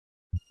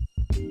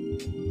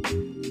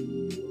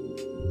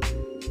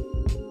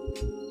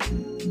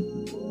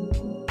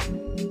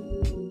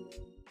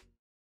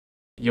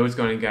Yo, what's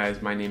going on,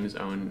 guys? My name is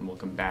Owen and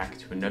welcome back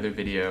to another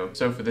video.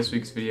 So for this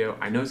week's video,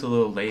 I know it's a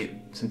little late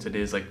since it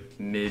is like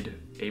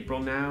mid-April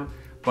now,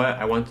 but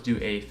I want to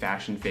do a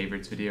fashion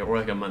favorites video or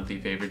like a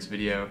monthly favorites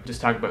video.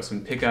 Just talk about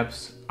some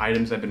pickups,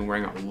 items I've been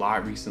wearing a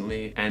lot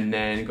recently, and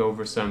then go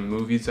over some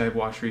movies I've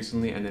watched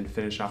recently, and then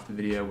finish off the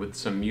video with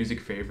some music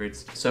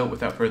favorites. So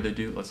without further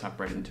ado, let's hop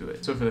right into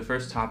it. So for the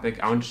first topic,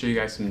 I want to show you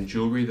guys some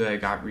jewelry that I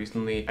got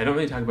recently. I don't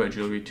really talk about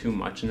jewelry too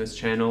much in this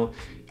channel.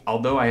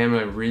 Although I am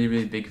a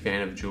really big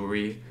fan of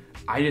jewelry,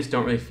 I just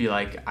don't really feel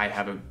like I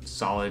have a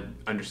solid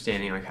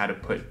understanding like how to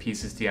put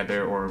pieces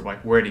together or like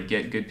where to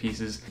get good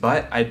pieces.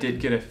 But I did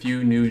get a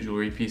few new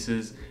jewelry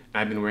pieces and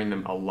I've been wearing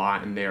them a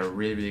lot and they are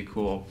really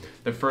cool.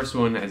 The first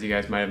one, as you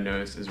guys might have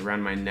noticed, is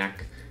around my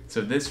neck.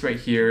 So this right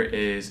here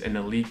is an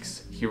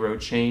Alyx hero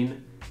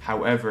chain.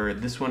 However,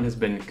 this one has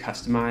been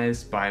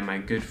customized by my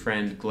good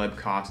friend Gleb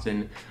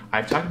Costin.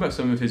 I've talked about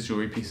some of his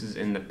jewelry pieces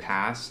in the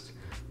past.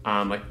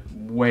 Like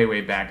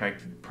way back, like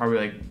probably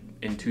like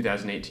in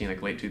 2018,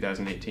 like late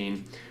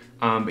 2018.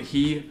 But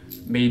he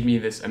made me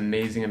this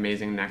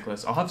amazing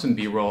necklace. I'll have some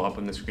B-roll up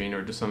on the screen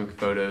or just some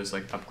photos,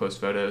 like up close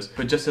photos.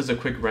 But just as a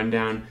quick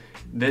rundown,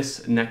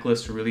 this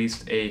necklace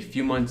released a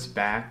few months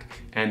back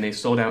and they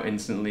sold out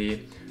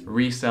instantly.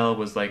 Resale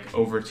was like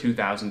over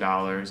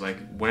 $2,000. Like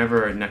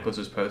whenever a necklace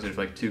was posted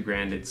for like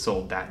 $2,000, it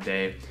sold that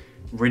day.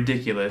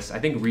 Ridiculous. I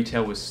think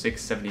retail was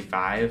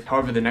 $675.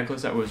 However, the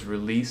necklace that was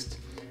released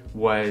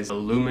was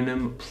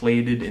aluminum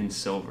plated in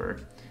silver.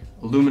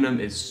 Aluminum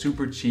is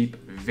super cheap,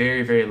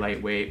 very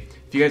lightweight.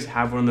 If you guys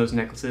have one of those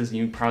necklaces,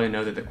 you probably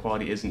know that the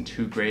quality isn't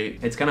too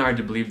great. It's kind of hard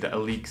to believe that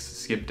Alyx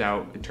skipped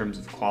out in terms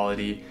of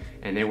quality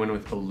and they went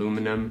with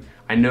aluminum.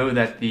 I know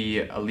that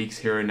the Alyx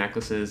hero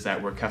necklaces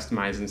that were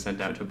customized and sent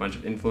out to a bunch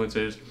of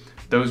influencers,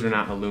 those are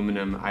not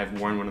aluminum.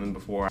 I've worn one of them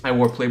before. I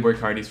wore Playboy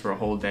Cardi's for a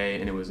whole day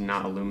and it was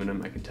not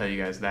aluminum, I can tell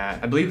you guys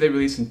that. I believe they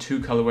released in two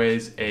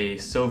colorways, a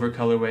silver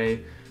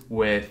colorway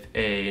with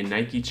a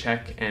Nike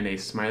check and a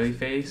smiley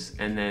face,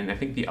 and then I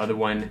think the other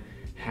one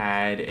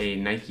had a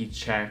Nike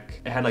check.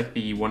 It had like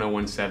the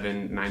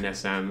 1017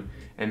 9SM,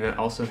 and then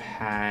also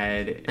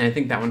had, and I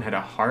think that one had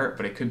a heart,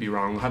 but I could be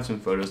wrong. I'll have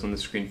some photos on the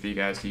screen for you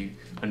guys so you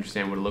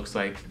understand what it looks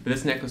like. But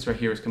this necklace right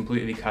here is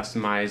completely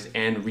customized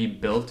and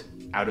rebuilt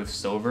out of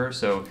silver.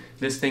 So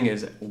this thing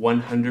is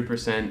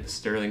 100%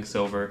 sterling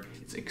silver.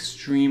 It's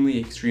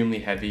extremely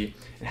heavy.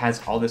 It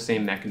has all the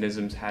same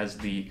mechanisms, has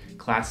the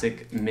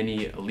classic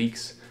mini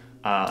Alyx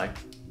like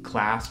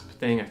clasp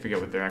thing, I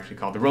forget what they're actually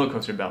called. The roller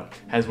coaster belt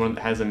has one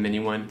that has a mini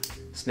one,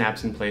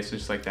 snaps in place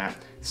just like that.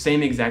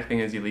 Same exact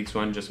thing as the Alyx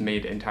one, just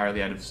made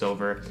entirely out of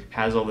silver.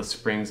 Has all the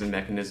springs and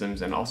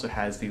mechanisms and also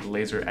has the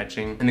laser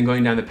etching. And then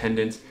going down the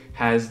pendants,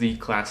 has the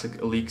classic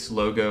Alyx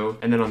logo.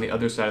 And then on the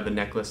other side of the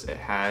necklace, it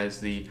has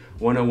the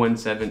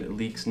 1017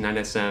 Alyx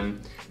 9SM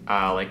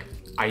like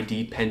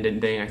ID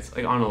pendant thing. It's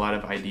like on a lot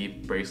of ID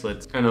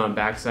bracelets. And on the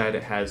back side,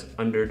 it has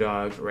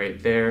Underdog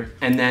right there.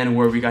 And then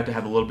where we got to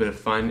have a little bit of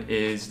fun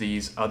is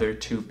these other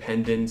two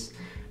pendants.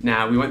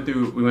 Now we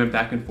went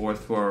back and forth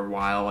for a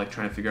while, like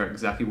trying to figure out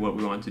exactly what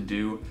we want to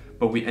do,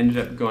 but we ended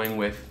up going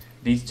with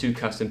these two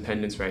custom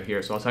pendants right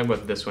here. So I'll talk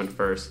about this one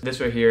first. This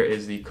right here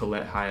is the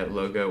Colette Hyatt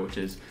logo, which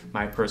is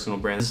my personal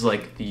brand. This is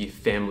like the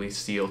family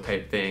seal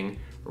type thing.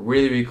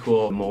 Really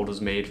cool. The mold was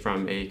made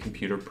from a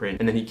computer print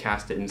and then he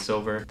cast it in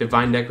silver. The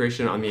vine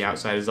decoration on the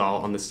outside is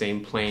all on the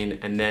same plane,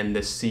 and then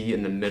the C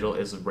in the middle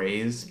is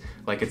raised,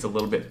 like it's a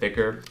little bit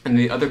thicker. And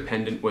the other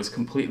pendant was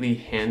completely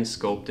hand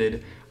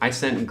sculpted. I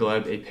sent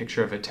Gleb a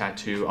picture of a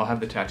tattoo. I'll have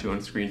the tattoo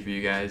on screen for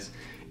you guys.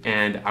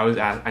 And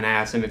I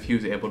asked him if he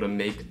was able to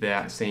make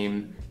that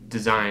same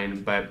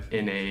design but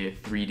in a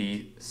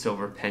 3D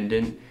silver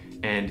pendant,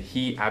 and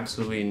he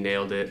absolutely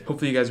nailed it.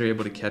 Hopefully you guys are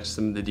able to catch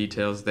some of the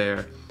details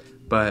there.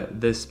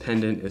 But this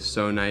pendant is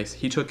so nice.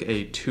 He took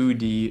a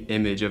 2D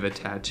image of a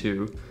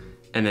tattoo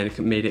and then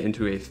made it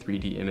into a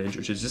 3D image,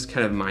 which is just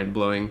kind of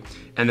mind-blowing.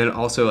 And then it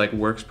also like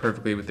works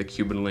perfectly with the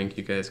Cuban link.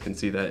 You guys can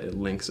see that it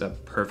links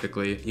up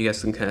perfectly. You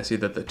guys can kind of see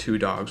that the two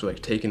dogs are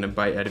like taking a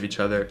bite out of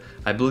each other.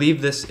 I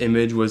believe this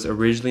image was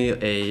originally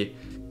a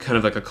kind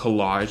of like a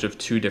collage of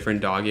two different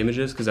dog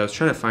images, because I was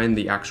trying to find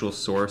the actual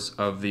source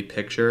of the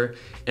picture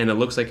and it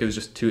looks like it was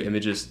just two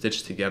images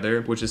stitched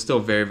together, which is still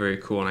very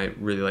cool, and I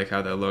really like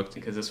how that looked,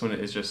 because this one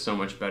is just so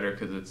much better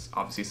because it's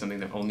obviously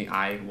something that only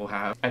I will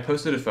have. I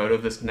posted a photo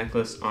of this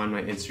necklace on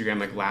my Instagram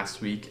like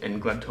last week,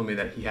 and Gleb told me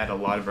that he had a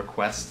lot of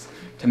requests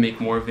to make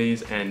more of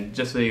these, and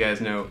just so you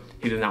guys know,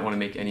 he does not want to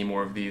make any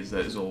more of these.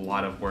 That is a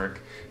lot of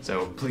work,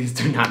 so please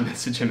do not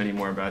message him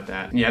anymore about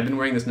that. And yeah, I've been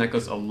wearing this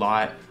necklace a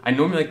lot. I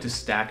normally like to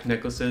stack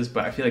necklaces,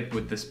 but I feel like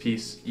with this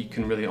piece, you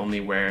can really only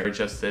wear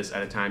just this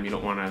at a time. You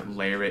don't want to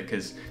layer it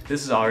because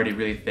this is already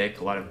really thick,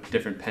 a lot of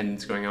different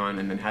pendants going on,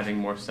 and then having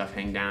more stuff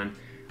hang down.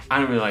 I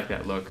don't really like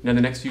that look. Now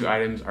the next few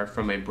items are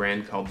from a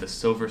brand called the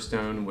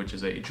Silverstone, which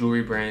is a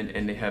jewelry brand,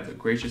 and they have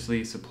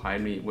graciously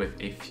supplied me with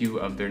a few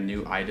of their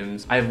new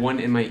items. I have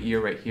one in my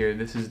ear right here.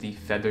 This is the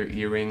feather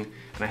earring,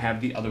 and I have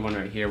the other one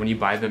right here. When you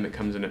buy them, it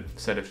comes in a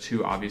set of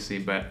 2, obviously,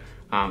 but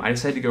I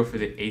decided to go for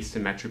the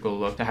asymmetrical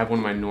look. I have one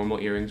of my normal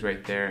earrings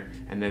right there,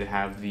 and then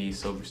have the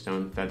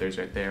Silverstone feathers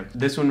right there.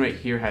 This one right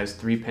here has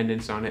 3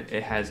 pendants on it.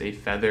 It has a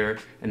feather,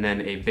 and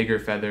then a bigger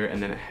feather, and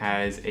then it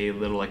has a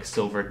little like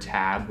silver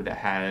tab that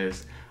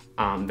has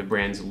the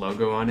brand's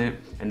logo on it,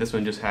 and this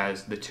one just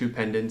has the 2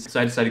 pendants.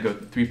 So I decided to go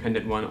with the 3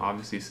 pendant one,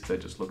 obviously, since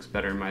that just looks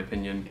better in my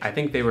opinion. I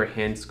think they were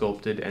hand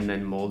sculpted and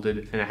then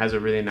molded, and it has a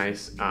really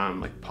nice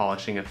like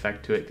polishing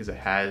effect to it because it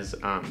has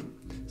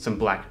some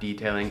black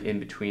detailing in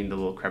between the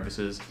little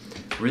crevices.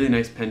 Really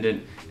nice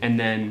pendant. And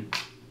then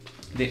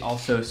they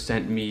also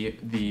sent me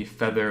the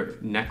feather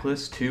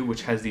necklace too,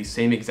 which has the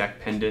same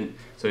exact pendant.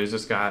 So it's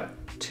just got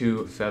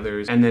 2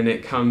 feathers, and then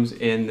it comes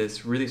in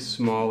this really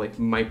small like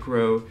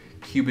micro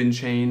Cuban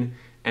chain,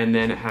 and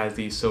then it has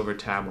the silver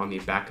tab on the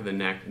back of the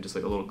neck and just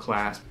like a little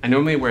clasp. I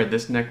normally wear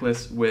this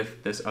necklace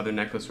with this other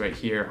necklace right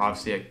here.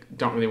 Obviously I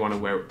don't really want to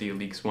wear it with the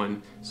Alyx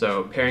one,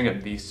 so pairing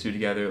up these 2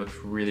 together looks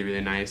really, really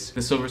nice. The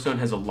Silverstone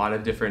has a lot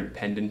of different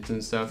pendants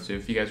and stuff, so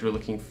if you guys were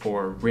looking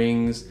for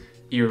rings,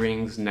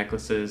 earrings,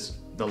 necklaces,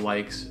 the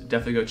likes,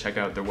 definitely go check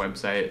out their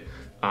website.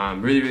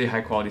 Really, really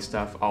high quality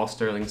stuff, all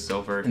sterling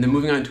silver. And then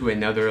moving on to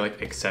another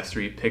like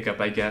accessory pickup,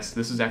 I guess.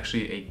 This is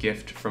actually a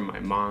gift from my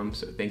mom,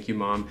 so thank you,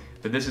 Mom.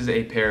 But this is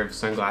a pair of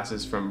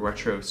sunglasses from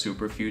Retro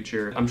Super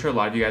Future. I'm sure a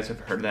lot of you guys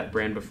have heard of that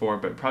brand before,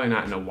 but probably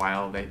not in a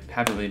while. They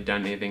haven't really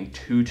done anything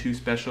too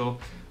special.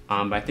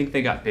 But I think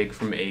they got big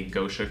from a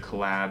Gosha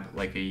collab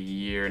like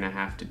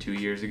 1.5 to 2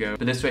 years ago.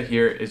 But this right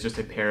here is just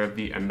a pair of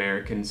the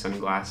American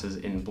sunglasses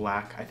in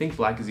black. I think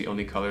black is the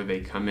only color they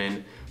come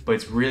in, but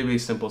it's really, really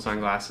simple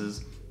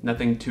sunglasses.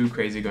 Nothing too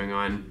crazy going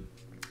on.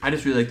 I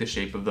just really like the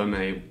shape of them,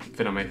 and they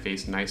fit on my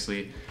face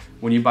nicely.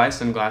 When you buy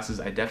sunglasses,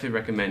 I definitely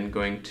recommend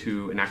going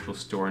to an actual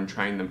store and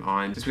trying them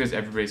on, just because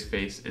everybody's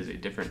face is a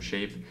different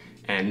shape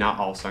and not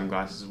all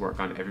sunglasses work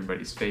on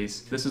everybody's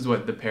face. This is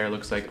what the pair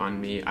looks like on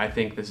me. I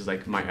think this is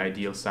like my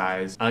ideal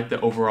size. I like the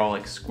overall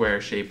like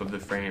square shape of the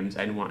frames.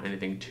 I didn't want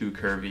anything too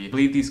curvy. I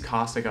believe these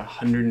cost like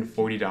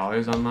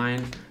 $140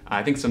 online.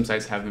 I think some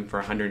sites have them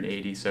for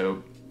 $180,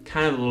 so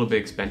kind of a little bit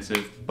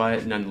expensive,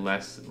 but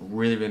nonetheless,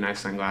 really, really nice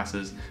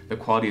sunglasses. The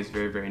quality is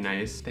very, very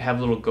nice. They have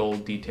little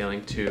gold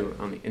detailing too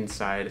on the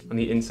inside. On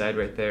the inside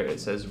right there, it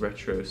says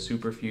Retro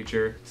Super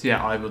Future. So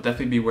yeah, I will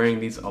definitely be wearing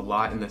these a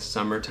lot in the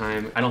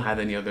summertime. I don't have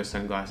any other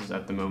sunglasses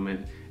at the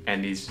moment,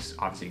 and these just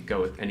obviously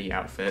go with any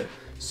outfit.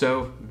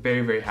 So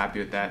very, very happy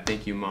with that.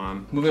 Thank you,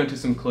 Mom. Moving on to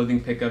some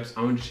clothing pickups,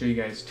 I want to show you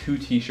guys 2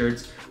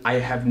 t-shirts. I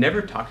have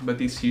never talked about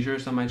these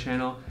t-shirts on my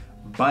channel,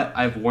 but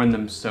I've worn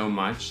them so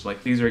much.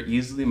 Like, these are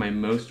easily my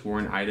most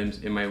worn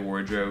items in my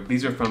wardrobe.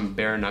 These are from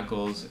Bare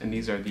Knuckles, and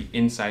these are the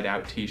Inside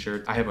Out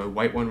t-shirts. I have a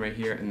white one right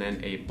here and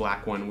then a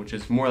black one, which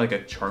is more like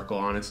a charcoal,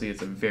 honestly.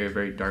 It's a very,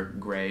 very dark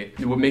gray.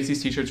 What makes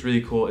these t-shirts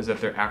really cool is that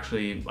they're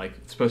actually like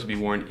supposed to be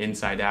worn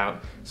inside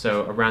out.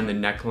 So around the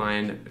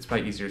neckline, it's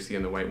probably easier to see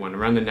on the white one.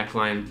 Around the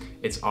neckline,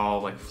 it's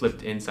all like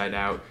flipped inside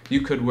out.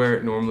 You could wear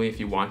it normally if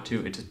you want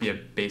to. It'd just be a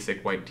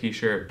basic white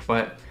t-shirt,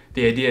 but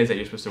the idea is that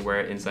you're supposed to wear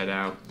it inside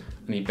out.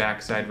 On the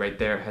back side right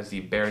there has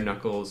the Bare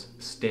Knuckles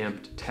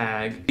stamped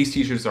tag. These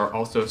t-shirts are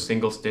also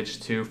single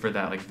stitched too for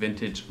that like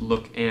vintage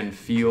look and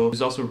feel.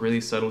 There's also really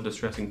subtle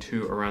distressing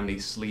too around the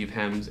sleeve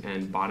hems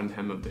and bottom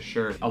hem of the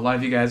shirt. A lot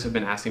of you guys have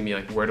been asking me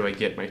like, where do I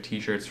get my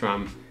t-shirts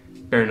from?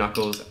 Bare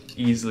Knuckles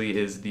easily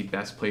is the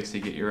best place to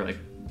get your like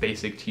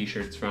basic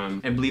t-shirts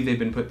from. I believe they've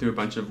been put through a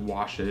bunch of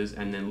washes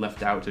and then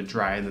left out to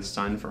dry in the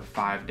sun for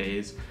 5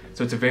 days.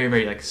 So it's a very,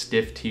 very like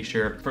stiff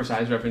t-shirt. For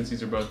size reference,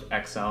 these are both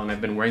XL, and I've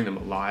been wearing them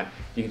a lot.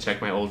 You can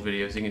check my old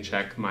videos, you can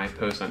check my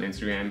posts on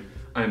Instagram.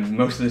 I'm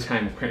most of the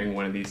time wearing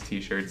one of these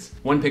t-shirts.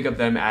 One pickup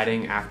that I'm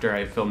adding after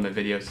I filmed the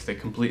video, since I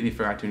completely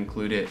forgot to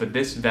include it, but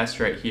this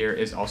vest right here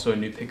is also a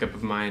new pickup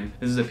of mine.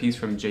 This is a piece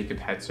from Jakob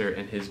Hetzer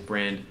and his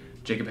brand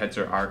Jakob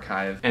Hetzer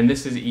Archive, and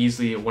this is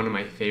easily one of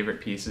my favorite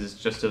pieces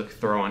just to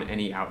throw on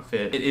any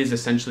outfit. It is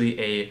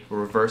essentially a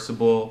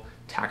reversible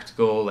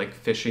tactical like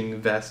fishing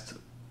vest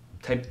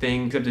type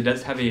thing, except it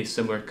does have a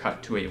similar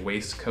cut to a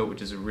waistcoat,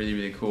 which is really,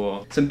 really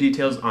cool. Some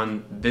details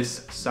on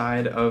this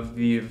side of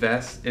the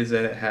vest is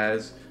that it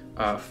has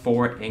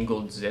 4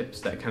 angled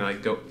zips that kind of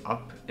like go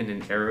up in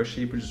an arrow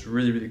shape, which is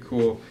really, really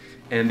cool.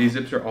 And these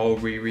zips are all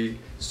really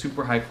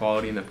super high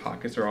quality, and the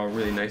pockets are all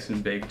really nice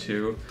and big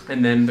too.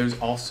 And then there's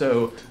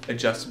also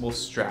adjustable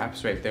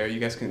straps right there.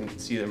 You guys can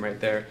see them right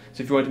there.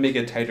 So if you want to make it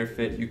a tighter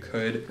fit, you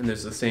could. And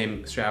there's the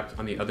same strap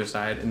on the other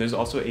side. And there's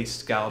also a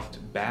scalloped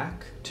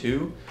back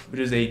too,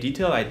 which is a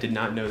detail I did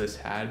not know this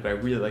had, but I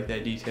really like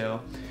that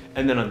detail.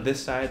 And then on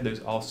this side,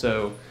 there's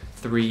also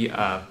 3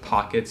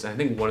 pockets. I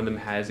think one of them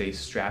has a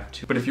strap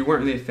too. But if you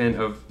weren't really a fan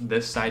of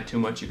this side too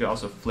much, you could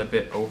also flip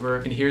it over.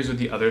 And here's what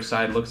the other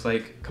side looks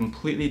like,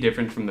 completely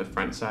different from the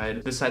front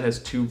side. This side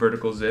has 2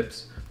 vertical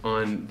zips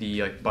on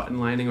the like button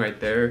lining right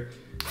there.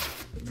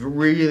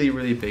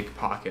 really big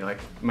pocket. Like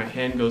my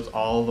hand goes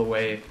all the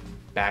way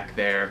back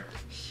there.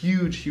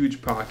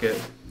 Huge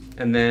pocket.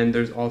 And then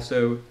there's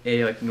also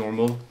a like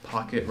normal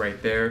pocket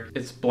right there.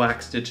 It's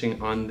black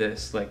stitching on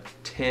this like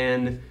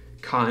tan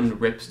cotton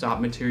ripstop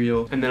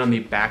material. And then on the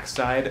back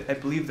side, I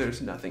believe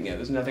there's nothing yet.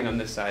 There's nothing on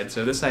this side.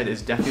 So this side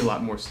is definitely a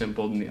lot more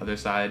simple than the other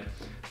side.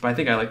 But I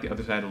think I like the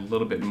other side a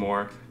little bit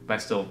more, but I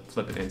still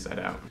flip it inside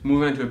out.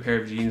 Moving on to a pair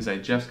of jeans I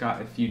just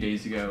got a few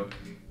days ago.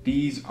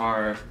 These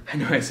are, I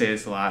know I say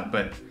this a lot,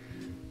 but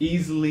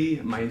easily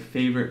my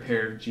favorite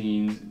pair of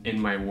jeans in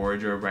my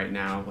wardrobe right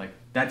now. Like,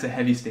 that's a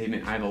heavy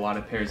statement. I have a lot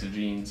of pairs of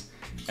jeans,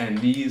 and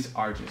these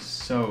are just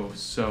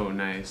so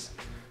nice.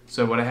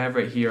 So what I have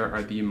right here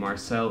are the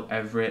Marcel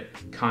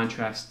Everette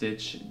contrast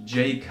stitch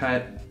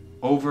J-cut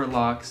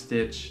overlock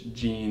stitch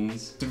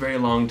jeans. It's a very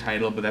long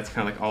title, but that's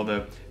kind of like all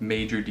the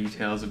major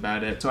details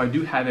about it. So I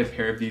do have a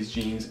pair of these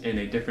jeans in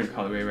a different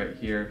colorway right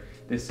here.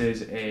 This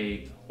is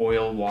a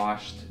oil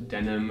washed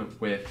denim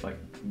with like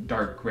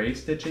dark gray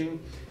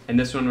stitching. And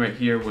this one right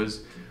here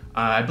was,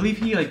 I believe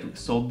he like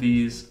sold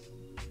these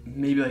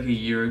maybe like a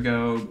year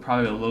ago,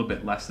 probably a little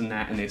bit less than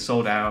that, and they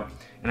sold out.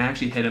 And I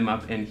actually hit him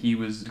up and he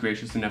was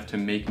gracious enough to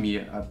make me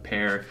a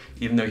pair,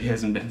 even though he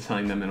hasn't been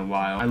selling them in a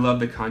while. I love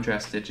the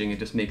contrast stitching. It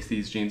just makes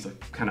these jeans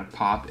like kind of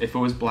pop. If it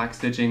was black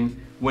stitching,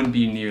 wouldn't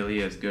be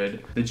nearly as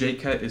good. The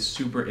J-cut is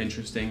super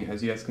interesting.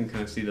 As you guys can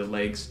kind of see, the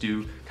legs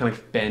do kind of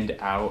like bend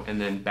out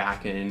and then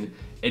back in.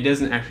 It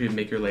doesn't actually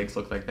make your legs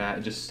look like that.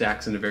 It just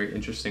stacks in a very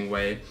interesting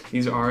way.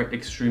 These are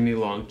extremely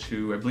long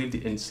too. I believe the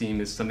inseam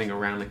is something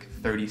around like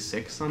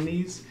 36 on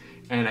these.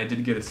 And I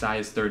did get a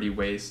size 30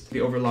 waist.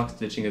 The overlock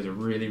stitching is a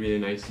really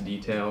nice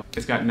detail.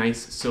 It's got nice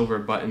silver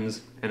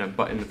buttons and a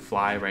button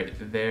fly right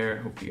there.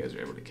 Hope you guys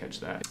are able to catch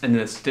that. And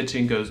then the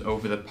stitching goes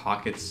over the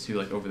pockets to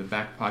like over the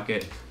back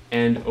pocket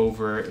and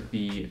over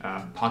the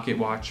pocket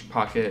watch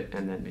pocket,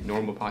 and then the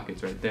normal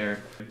pockets right there.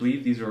 I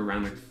believe these are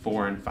around like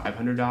 $400 and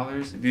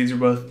 $500. These are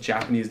both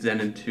Japanese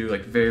denim too,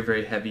 like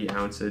very heavy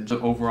ounceage. So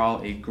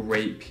overall, a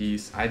great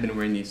piece. I've been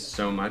wearing these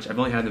so much. I've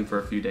only had them for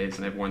a few days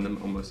and I've worn them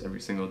almost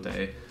every single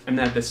day. And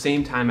then at the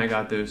same time I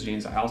got those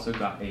jeans, I also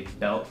got a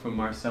belt from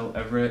Marcel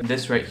Everette.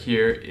 This right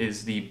here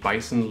is the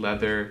bison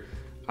leather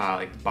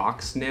like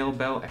box nail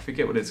belt. I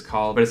forget what it's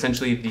called, but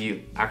essentially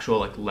the actual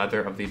like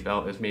leather of the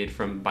belt is made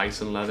from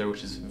bison leather,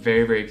 which is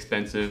very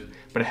expensive,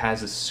 but it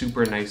has a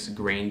super nice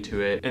grain to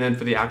it. And then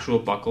for the actual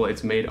buckle,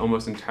 it's made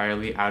almost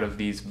entirely out of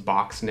these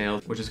box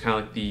nails, which is kind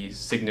of like the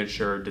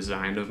signature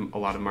design of a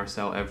lot of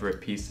Marcel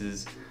Everette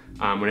pieces.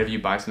 Whenever you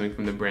buy something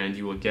from the brand,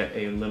 you will get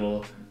a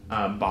little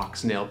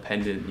box nail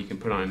pendant you can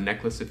put on a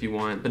necklace if you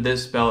want. But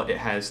this belt, it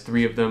has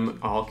 3 of them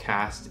all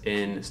cast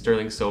in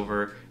sterling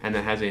silver, and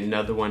then has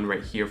another one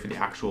right here for the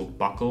actual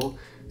buckle.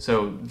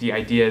 So the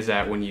idea is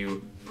that when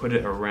you put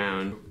it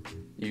around,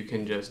 you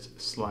can just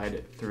slide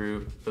it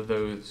through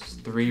those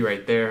 3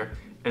 right there,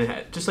 and it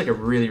had just like a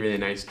really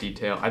nice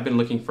detail. I've been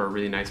looking for a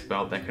really nice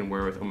belt that I can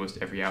wear with almost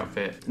every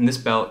outfit, and this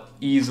belt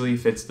easily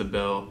fits the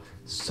bill.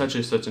 Such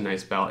a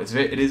nice belt.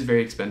 It is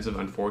very expensive,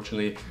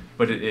 unfortunately,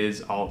 but it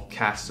is all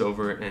cast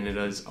silver, and it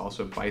is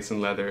also bison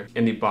leather.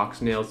 And the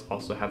box nails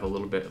also have a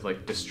little bit of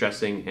like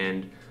distressing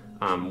and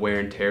wear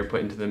and tear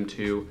put into them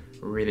too.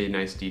 Really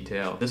nice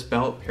detail. This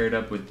belt paired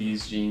up with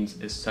these jeans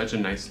is such a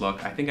nice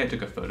look. I think I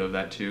took a photo of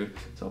that too,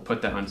 so I'll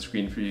put that on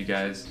screen for you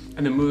guys.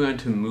 And then moving on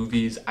to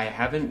movies, I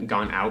haven't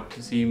gone out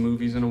to see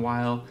movies in a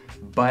while,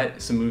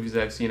 but some movies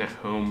that I've seen at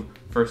home.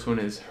 First one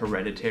is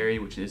Hereditary,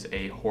 which is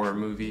a horror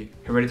movie.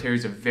 Hereditary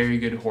is a very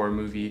good horror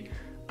movie.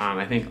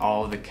 I think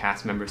all of the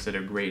cast members did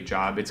a great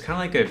job. It's kind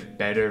of like a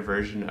better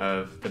version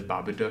of The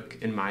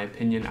Babadook, in my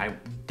opinion. I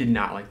did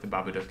not like The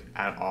Babadook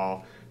at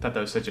all. I thought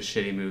that was such a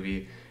shitty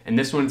movie. And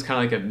this one's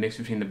kind of like a mix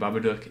between The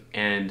Babadook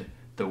and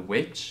The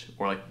Witch,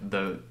 or like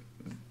the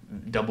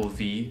double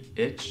V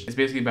Itch. It's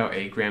basically about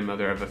a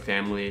grandmother of a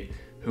family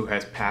who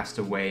has passed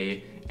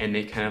away, and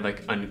they kind of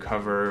like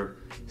uncover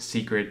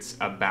secrets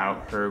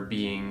about her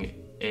being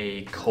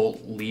a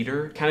cult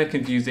leader. Kind of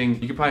confusing.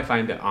 You could probably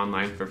find it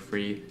online for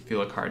free if you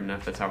look hard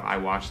enough. That's how I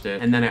watched it.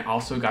 And then I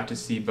also got to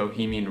see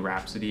Bohemian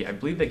Rhapsody. I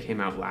believe that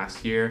came out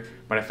last year,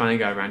 but I finally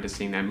got around to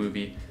seeing that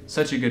movie.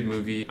 Such a good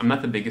movie. I'm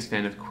not the biggest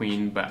fan of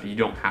Queen, but you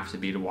don't have to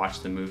be to watch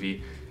the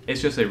movie.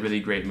 It's just a really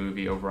great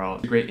movie overall.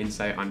 It's a great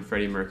insight on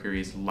Freddie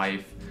Mercury's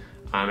life.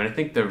 And I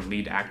think the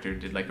lead actor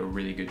did like a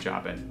really good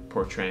job at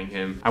portraying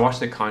him. I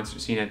watched the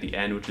concert scene at the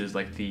end, which is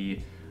like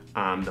the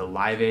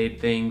Live Aid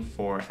thing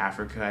for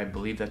Africa. I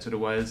believe that's what it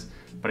was,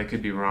 but I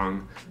could be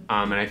wrong.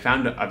 And I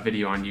found a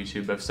video on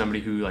YouTube of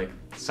somebody who like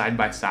side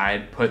by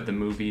side put the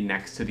movie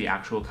next to the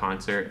actual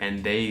concert,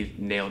 and they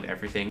nailed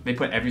everything. They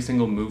put every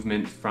single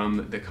movement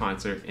from the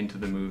concert into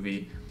the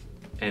movie,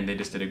 and they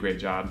just did a great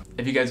job.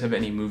 If you guys have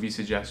any movie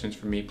suggestions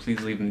for me,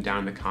 please leave them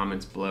down in the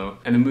comments below.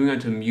 And then moving on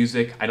to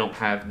music, I don't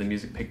have the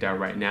music picked out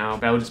right now,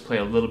 but I will just play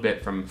a little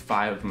bit from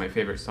 5 of my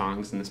favorite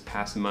songs in this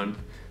past month.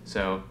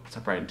 So let's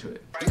hop right into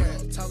it. Yeah,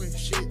 talking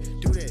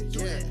shit, do that,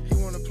 yeah.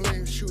 You wanna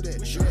play, shoot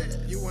that,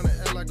 yeah. You wanna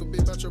act like a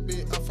bitch about your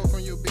bitch, I fuck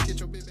on your bitch, get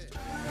your bitch back.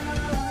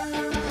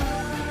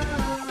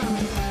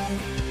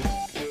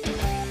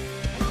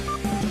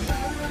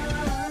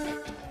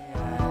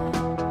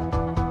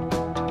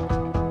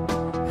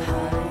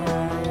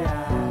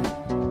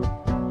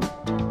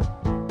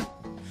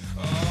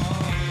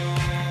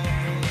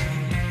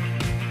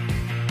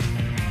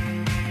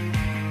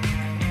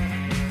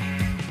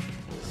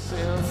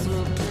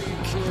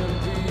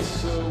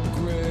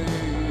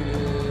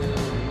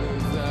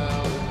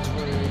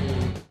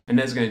 And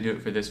that's going to do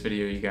it for this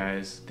video, you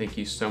guys. Thank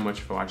you so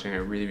much for watching. I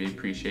really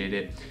appreciate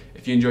it.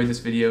 If you enjoyed this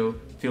video,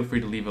 feel free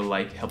to leave a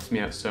like. It helps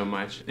me out so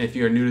much. And if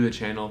you are new to the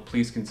channel,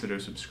 please consider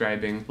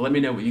subscribing. Let me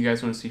know what you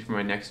guys want to see for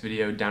my next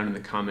video down in the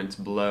comments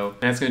below.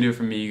 And that's going to do it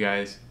for me, you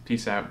guys.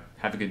 Peace out.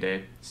 Have a good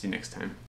day. See you next time.